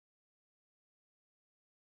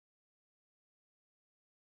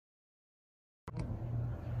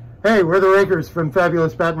Hey, we're the Rakers from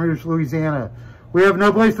fabulous Baton Rouge, Louisiana. We have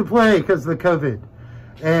no place to play because of the COVID.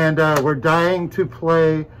 And we're dying to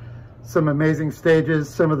play some amazing stages,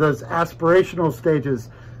 some of those aspirational stages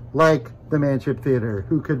like the Manship Theater,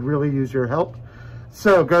 who could really use your help.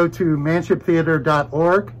 So go to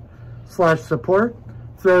manshiptheater.org/support,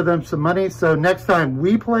 throw them some money. So next time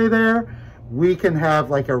we play there, we can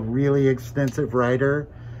have like a really extensive rider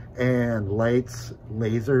and lights,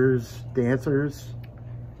 lasers, dancers,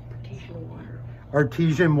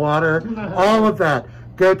 artesian water, all of that.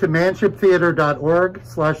 Go to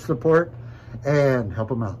manshiptheater.org/support and help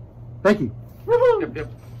them out. Thank you. Yep,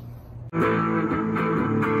 yep.